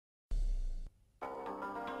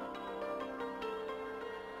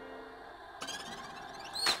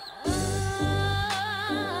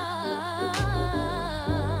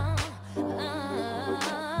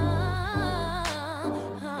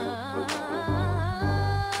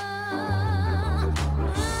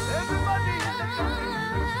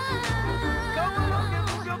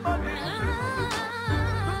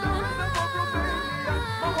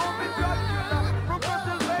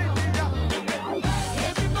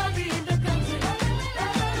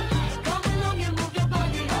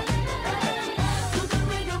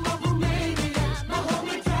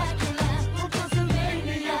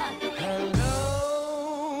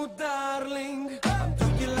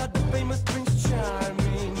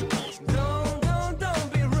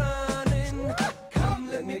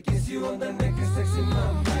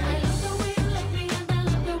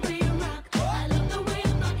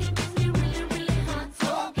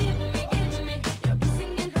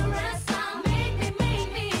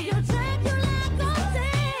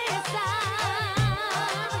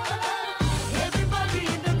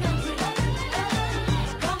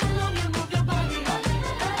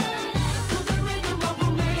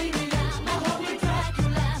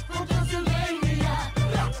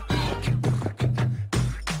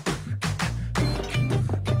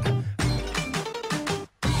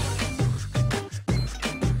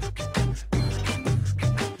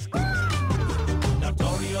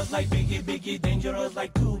Dangerous like Biggie, Biggie, dangerous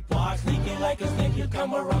like Tupac. Sneaking like a snake, he'll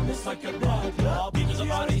come around and suck your blood. B to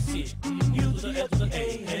the R-A-C, U to the L to the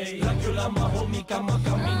A, hey. Dracula, my homie, come on,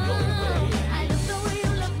 come in your way.